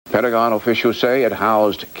Pentagon officials say it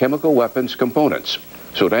housed chemical weapons components.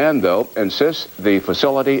 Sudan, though, insists the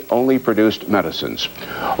facility only produced medicines.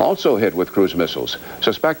 Also hit with cruise missiles,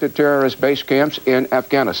 suspected terrorist base camps in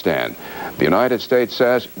Afghanistan. The United States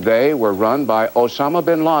says they were run by Osama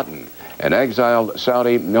bin Laden, an exiled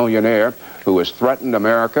Saudi millionaire who has threatened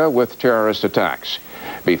America with terrorist attacks.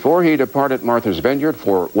 Before he departed Martha's Vineyard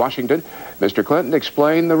for Washington, Mr. Clinton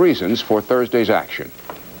explained the reasons for Thursday's action.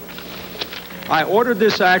 I ordered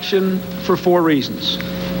this action for 4 reasons.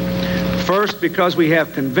 First, because we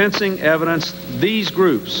have convincing evidence these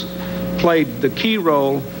groups played the key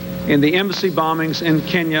role in the embassy bombings in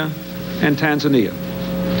Kenya and Tanzania.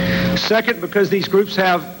 Second, because these groups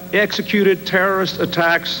have executed terrorist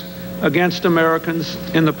attacks against Americans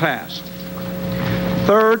in the past.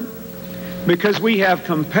 Third, because we have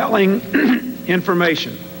compelling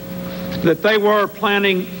information that they were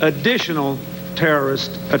planning additional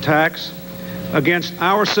terrorist attacks against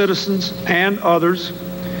our citizens and others,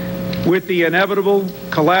 with the inevitable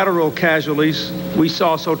collateral casualties we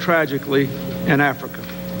saw so tragically in Africa.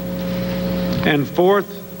 And fourth,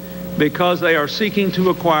 because they are seeking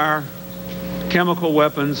to acquire chemical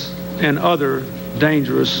weapons and other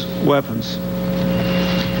dangerous weapons.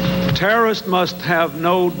 Terrorists must have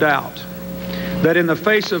no doubt that in the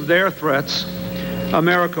face of their threats,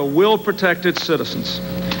 America will protect its citizens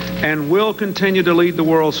and will continue to lead the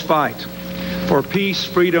world's fight for peace,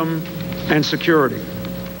 freedom, and security.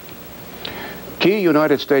 Key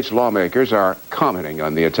United States lawmakers are commenting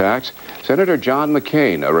on the attacks. Senator John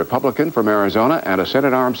McCain, a Republican from Arizona and a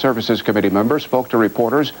Senate Armed Services Committee member, spoke to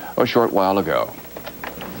reporters a short while ago.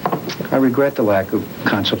 I regret the lack of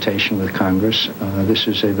consultation with Congress. This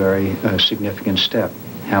is a very significant step.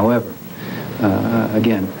 However,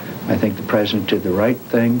 again, I think the president did the right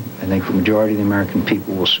thing. I think the majority of the American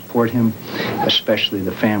people will support him, especially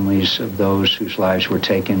the families of those whose lives were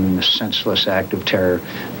taken in the senseless act of terror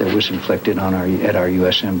that was inflicted on at our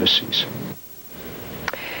U.S. embassies.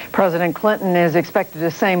 President Clinton is expected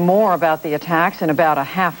to say more about the attacks in about a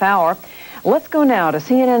half hour. Let's go now to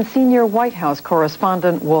CNN senior White House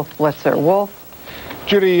correspondent Wolf Blitzer. Wolf.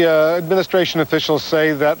 Judy, administration officials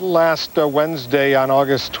say that last Wednesday on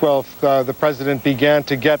August 12th, the president began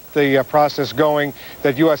to get the process going,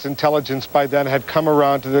 that U.S. intelligence by then had come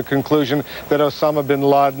around to the conclusion that Osama bin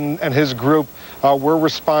Laden and his group were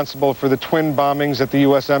responsible for the twin bombings at the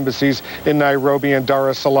U.S. embassies in Nairobi and Dar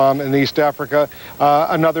es Salaam in East Africa.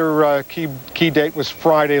 Another key date was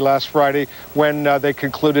Friday, last Friday, when they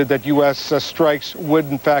concluded that U.S. strikes would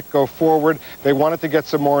in fact go forward. They wanted to get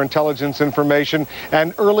some more intelligence information.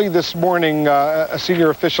 And early this morning, a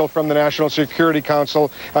senior official from the National Security Council,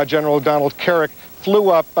 General Donald Carrick,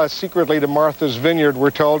 flew up secretly to Martha's Vineyard,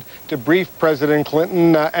 we're told, to brief President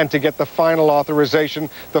Clinton and to get the final authorization,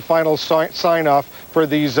 the final sign-off for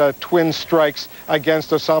these twin strikes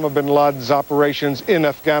against Osama bin Laden's operations in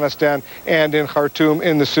Afghanistan and in Khartoum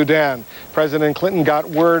in the Sudan. President Clinton got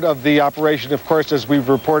word of the operation, of course, as we've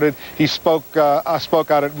reported. He spoke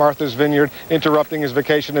out at Martha's Vineyard, interrupting his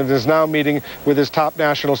vacation, and is now meeting with his top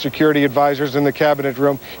national security advisors in the cabinet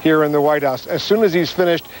room here in the White House. As soon as he's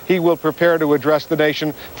finished, he will prepare to address the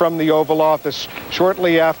nation from the Oval Office.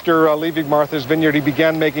 Shortly after leaving Martha's Vineyard, he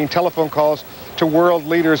began making telephone calls to world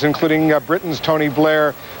leaders, including Britain's Tony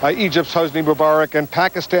Blair, Egypt's Hosni Mubarak, and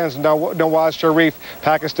Pakistan's Nawaz Sharif.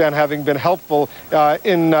 Pakistan having been helpful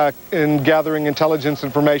in gathering intelligence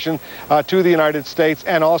information to the United States,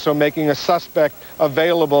 and also making a suspect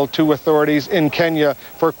available to authorities in Kenya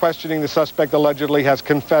for questioning. The suspect allegedly has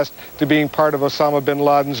confessed to being part of Osama bin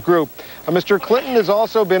Laden's group. Mr. Clinton has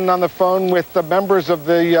also been on the phone with the members of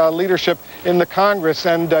the leadership in the Congress,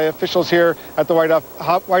 and officials here at the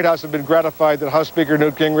White House have been gratified that House Speaker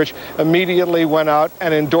Newt Gingrich immediately went out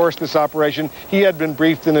and endorsed this operation. He had been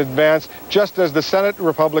briefed in advance, just as the Senate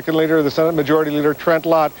Republican leader, the Senate Majority Leader Trent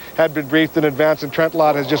Lott, had been briefed in advance, and Trent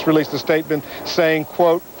Lott has just released a statement saying,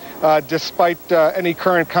 quote, despite any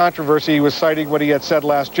current controversy, he was citing what he had said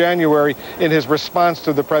last January in his response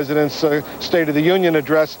to the president's State of the Union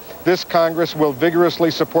address. This Congress will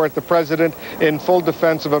vigorously support the president in full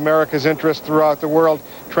defense of America's interests throughout the world.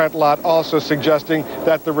 Trent Lott also suggesting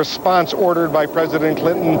that the response ordered by President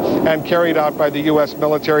Clinton and carried out by the U.S.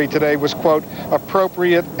 military today was, quote,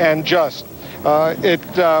 appropriate and just.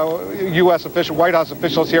 U.S. White House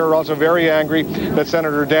officials here are also very angry that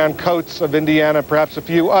Senator Dan Coats of Indiana, perhaps a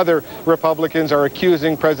few other Republicans, are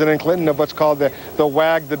accusing President Clinton of what's called the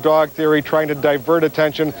wag the dog theory, trying to divert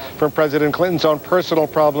attention from President Clinton's own personal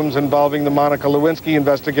problems involving the Monica Lewinsky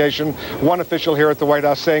investigation. One official here at the White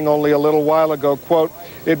House saying only a little while ago, quote,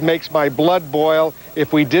 it makes my blood boil.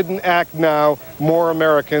 If we didn't act now, more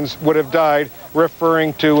Americans would have died.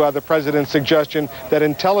 referring to the president's suggestion that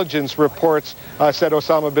intelligence reports said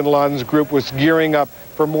Osama bin Laden's group was gearing up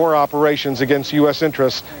for more operations against U.S.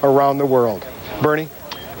 interests around the world. Bernie?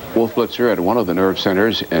 Wolf Blitzer, at one of the nerve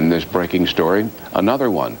centers in this breaking story,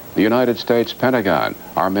 another one, the United States Pentagon.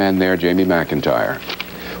 Our man there, Jamie McIntyre.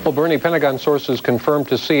 Well, Bernie, Pentagon sources confirmed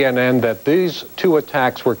to CNN that these two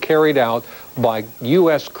attacks were carried out by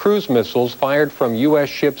U.S. cruise missiles fired from U.S.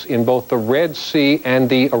 ships in both the Red Sea and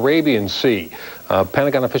the Arabian Sea.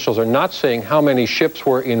 Pentagon officials are not saying how many ships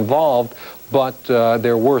were involved, but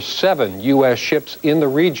there were 7 U.S. ships in the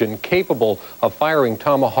region capable of firing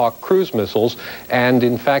Tomahawk cruise missiles, and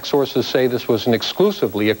in fact sources say this was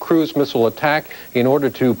exclusively a cruise missile attack in order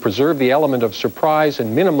to preserve the element of surprise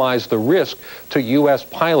and minimize the risk to U.S.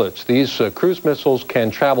 pilots. These cruise missiles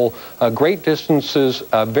can travel great distances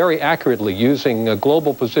very accurately using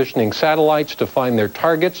global positioning satellites to find their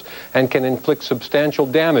targets and can inflict substantial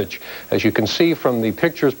damage. As you can see from the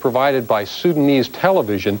pictures provided by Sudanese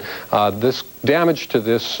television, this damage to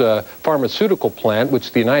this pharmaceutical plant,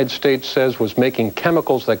 which the United States says was making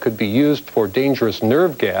chemicals that could be used for dangerous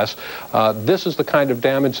nerve gas. This is the kind of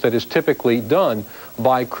damage that is typically done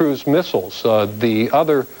by cruise missiles. The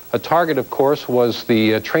other target, of course, was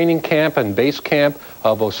the training camp and base camp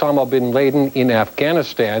of Osama bin Laden in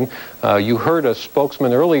Afghanistan. You heard a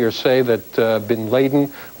spokesman earlier say that bin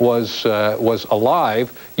Laden was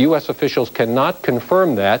alive. U.S. officials cannot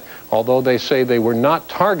confirm that, although they say they were not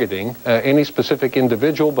targeting any specific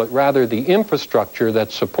individual, but rather the infrastructure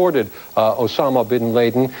that supported Osama bin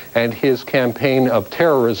Laden and his campaign of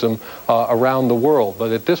terrorism around the world.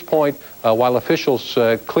 But at this point, while officials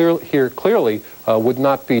clearly would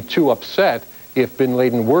not be too upset if bin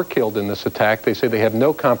Laden were killed in this attack, they say they have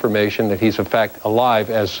no confirmation that he's in fact alive,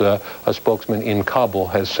 as a spokesman in Kabul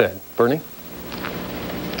has said. Bernie?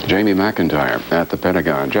 Jamie McIntyre at the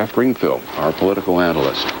Pentagon. Jeff Greenfield, our political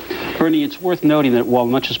analyst. Bernie, it's worth noting that while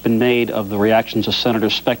much has been made of the reactions of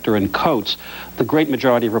Senators Specter and Coates, the great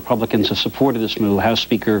majority of Republicans have supported this move. House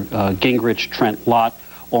Speaker Gingrich, Trent Lott,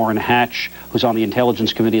 Orrin Hatch, who's on the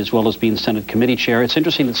Intelligence Committee as well as being Senate Committee Chair. It's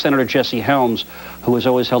interesting that Senator Jesse Helms, who has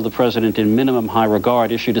always held the president in minimum high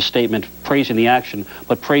regard, issued a statement praising the action,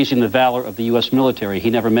 but praising the valor of the U.S. military. He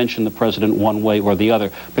never mentioned the president one way or the other.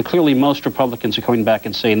 But clearly most Republicans are coming back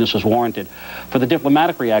and saying this was warranted. For the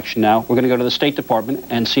diplomatic reaction now, we're going to go to the State Department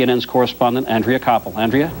and CNN's correspondent, Andrea Koppel.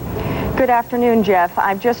 Andrea? Good afternoon, Jeff.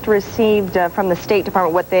 I've just received from the State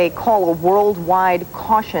Department what they call a worldwide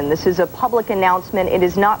caution. This is a public announcement. It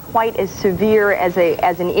is not quite as severe as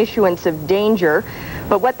an issuance of danger,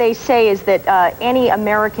 but what they say is that any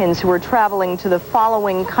Americans who are traveling to the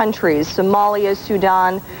following countries: Somalia,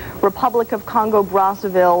 Sudan, Republic of Congo,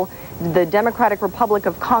 Brazzaville, the Democratic Republic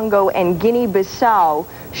of Congo, and Guinea-Bissau,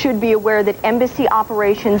 should be aware that embassy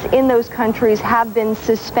operations in those countries have been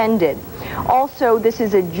suspended. Also, this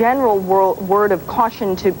is a general word of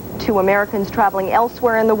caution to Americans traveling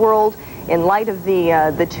elsewhere in the world. In light of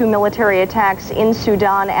the 2 military attacks in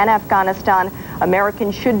Sudan and Afghanistan,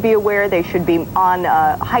 Americans should be aware. They should be on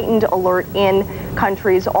heightened alert in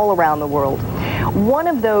countries all around the world. One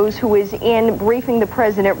of those who is in briefing the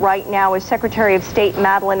president right now is Secretary of State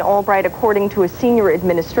Madeleine Albright, according to a senior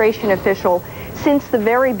administration official. Since the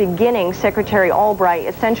very beginning, Secretary Albright,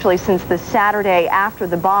 essentially since the Saturday after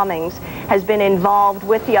the bombings, has been involved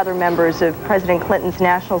with the other members of President Clinton's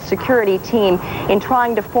national security team in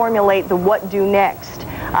trying to formulate the what do next.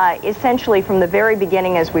 Essentially from the very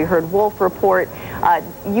beginning, as we heard Wolf report,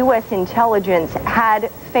 U.S. intelligence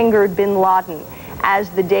had fingered bin Laden.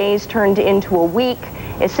 As the days turned into a week,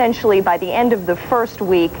 essentially by the end of the first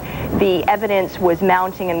week, the evidence was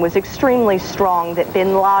mounting and was extremely strong that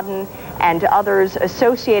bin Laden and others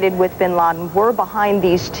associated with bin Laden were behind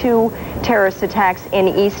these 2 terrorist attacks in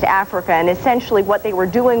East Africa. And essentially what they were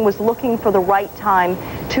doing was looking for the right time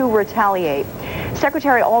to retaliate.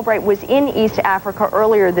 Secretary Albright was in East Africa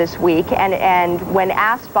earlier this week, and when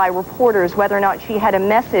asked by reporters whether or not she had a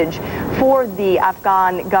message for the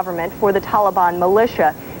Afghan government, for the Taliban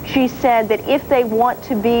militia, she said that if they want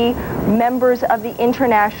to be members of the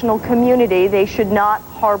international community, they should not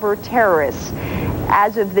harbor terrorists.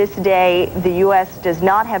 As of this day, the U.S. does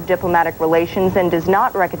not have diplomatic relations and does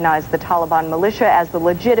not recognize the Taliban militia as the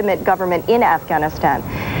legitimate government in Afghanistan.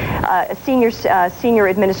 A senior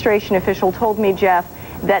administration official told me, Jeff,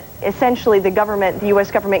 that essentially the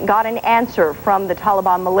U.S. government got an answer from the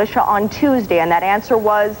Taliban militia on Tuesday, and that answer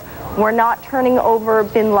was, we're not turning over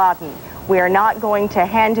bin Laden. We are not going to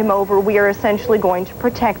hand him over. We are essentially going to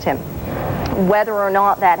protect him. Whether or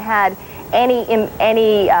not that had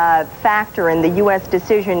any factor in the U.S.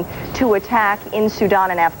 decision to attack in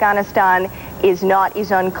Sudan and Afghanistan is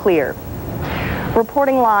unclear.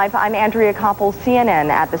 Reporting live, I'm Andrea Koppel, CNN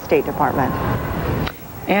at the State Department.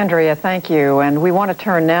 Andrea, thank you. And we want to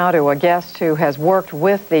turn now to a guest who has worked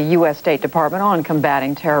with the U.S. State Department on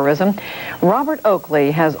combating terrorism. Robert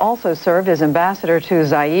Oakley has also served as ambassador to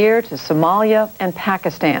Zaire, to Somalia, and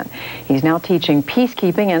Pakistan. He's now teaching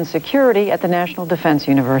peacekeeping and security at the National Defense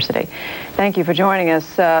University. Thank you for joining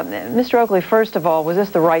us. Mr. Oakley, first of all, was this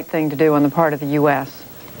the right thing to do on the part of the U.S.?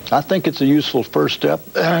 I think it's a useful first step.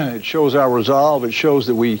 It shows our resolve. It shows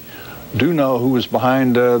that we do know who was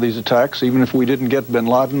behind these attacks. Even if we didn't get bin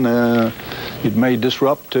Laden, it may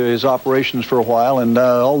disrupt his operations for a while, and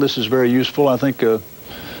all this is very useful. I think a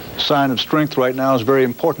sign of strength right now is very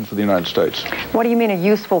important for the United States. What do you mean a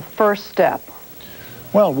useful first step?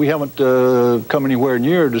 Well, we haven't come anywhere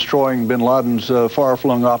near destroying bin Laden's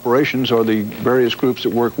far-flung operations or the various groups that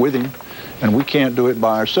work with him, and we can't do it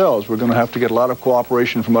by ourselves. We're going to have to get a lot of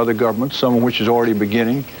cooperation from other governments, some of which is already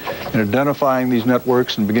beginning, in identifying these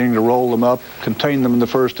networks and beginning to roll them up, contain them in the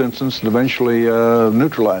first instance, and eventually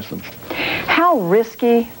neutralize them. How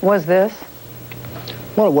risky was this?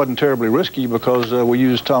 Well, it wasn't terribly risky because we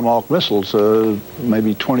used Tomahawk missiles,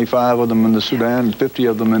 maybe 25 of them in the Sudan, 50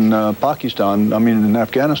 of them in in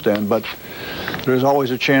Afghanistan, but there's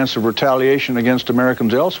always a chance of retaliation against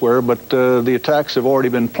Americans elsewhere, but the attacks have already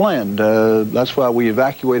been planned. That's why we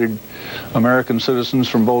evacuated American citizens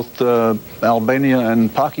from both Albania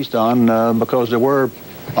and Pakistan because there were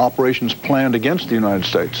operations planned against the United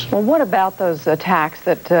States. Well, what about those attacks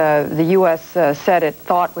that the U.S. said it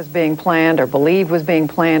thought was being planned or believed was being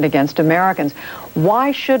planned against Americans?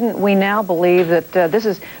 Why shouldn't we now believe that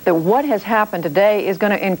that what has happened today is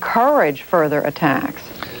going to encourage further attacks?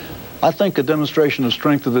 I think a demonstration of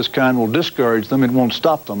strength of this kind will discourage them. It won't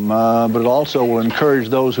stop them, but it also will encourage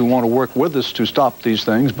those who want to work with us to stop these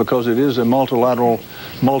things because it is a multilateral,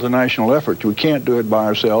 multinational effort. We can't do it by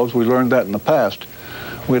ourselves. We learned that in the past.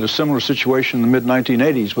 We had a similar situation in the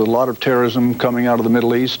mid-1980s with a lot of terrorism coming out of the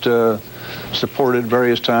Middle East, supported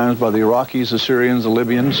various times by the Iraqis, the Syrians, the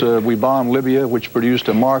Libyans. We bombed Libya, which produced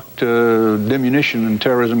a marked diminution in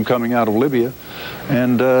terrorism coming out of Libya,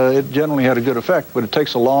 and it generally had a good effect, but it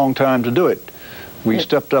takes a long time to do it. We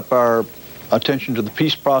stepped up our attention to the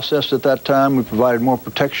peace process at that time. We provided more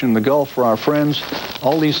protection in the Gulf for our friends.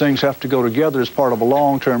 All these things have to go together as part of a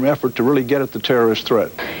long-term effort to really get at the terrorist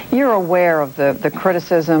threat. You're aware of the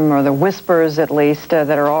criticism, or the whispers at least, that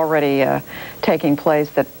are already taking place,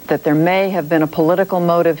 that there may have been a political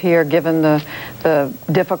motive here given the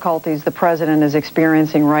difficulties the president is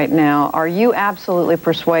experiencing right now. Are you absolutely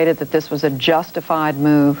persuaded that this was a justified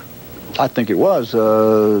move? I think it was. I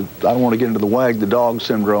don't want to get into the wag the dog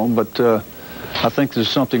syndrome, but I think this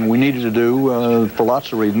is something we needed to do for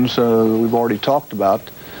lots of reasons we've already talked about.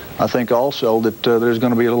 I think also that there's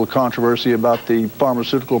going to be a little controversy about the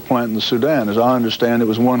pharmaceutical plant in the Sudan. As I understand, it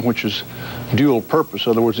was one which is dual purpose.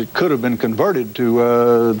 In other words, it could have been converted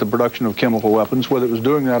to the production of chemical weapons. Whether it was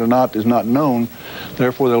doing that or not is not known.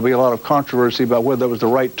 Therefore, there'll be a lot of controversy about whether that was the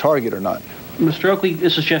right target or not. Mr. Oakley,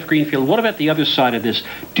 this is Jeff Greenfield. What about the other side of this?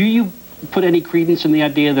 Do you put any credence in the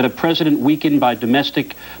idea that a president weakened by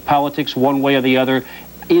domestic politics one way or the other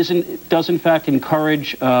does in fact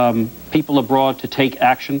encourage people abroad to take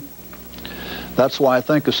action? That's why I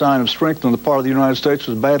think a sign of strength on the part of the United States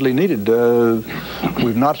was badly needed.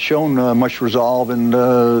 We've not shown much resolve in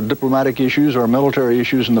diplomatic issues or military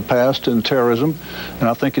issues in the past in terrorism, and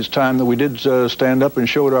I think it's time that we did stand up and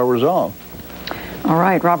showed our resolve. All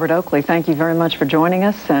right, Robert Oakley, thank you very much for joining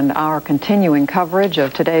us, and our continuing coverage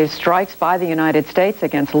of today's strikes by the United States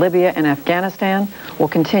against Libya and Afghanistan will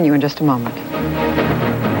continue in just a moment.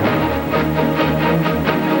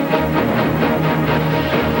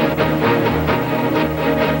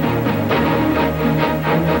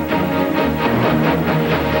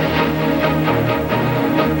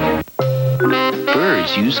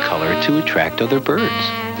 Birds use color to attract other birds.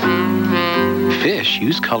 Fish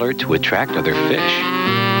use color to attract other fish.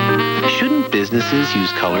 Shouldn't businesses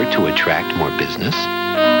use color to attract more business?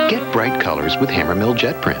 Get bright colors with Hammermill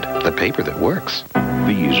Jet Print, the paper that works.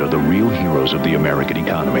 These are the real heroes of the American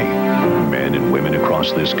economy. Men and women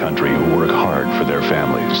across this country who work hard for their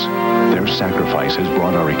families. Their sacrifice has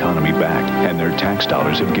brought our economy back, and their tax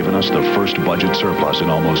dollars have given us the first budget surplus in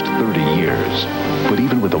almost 30 years. But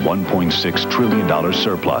even with a $1.6 trillion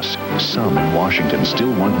surplus, some in Washington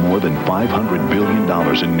still want more than $500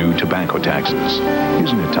 billion in new tobacco taxes.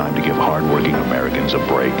 Isn't it time to give hardworking Americans a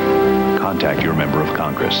break? Contact your member of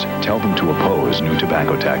Congress. Tell them to oppose new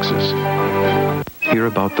tobacco taxes. Hear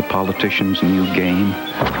about the politicians' new game?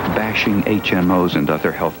 Bashing HMOs and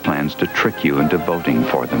other health plans to trick you into voting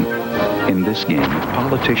for them. In this game, if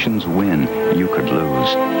politicians win, you could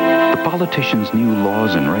lose. The politicians' new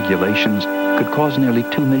laws and regulations could cause nearly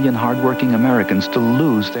 2 million hardworking Americans to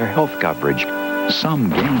lose their health coverage.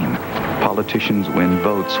 Some game. Politicians win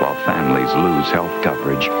votes while families lose health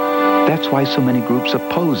coverage. That's why so many groups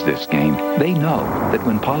oppose this game. They know that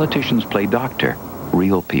when politicians play doctor,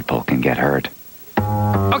 real people can get hurt.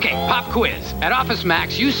 Okay, pop quiz. At Office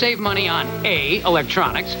Max, you save money on A,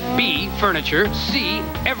 electronics, B, furniture, C,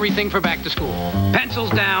 everything for back to school. Pencils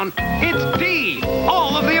down, it's D,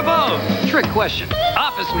 all of the above. Trick question.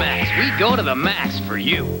 Office Max, we go to the max for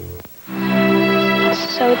you.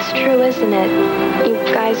 So it's true, isn't it? You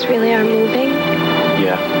guys really are moving?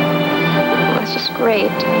 Yeah. Well, that's just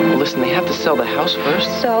great. Well, listen, they have to sell the house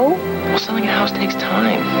first. So? Well, selling a house takes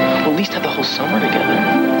time. We'll at least have the whole summer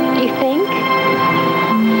together. You think?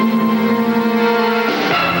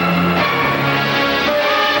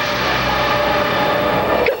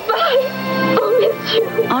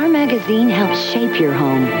 Our magazine helps shape your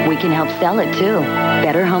home. We can help sell it, too.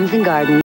 Better Homes and Gardens.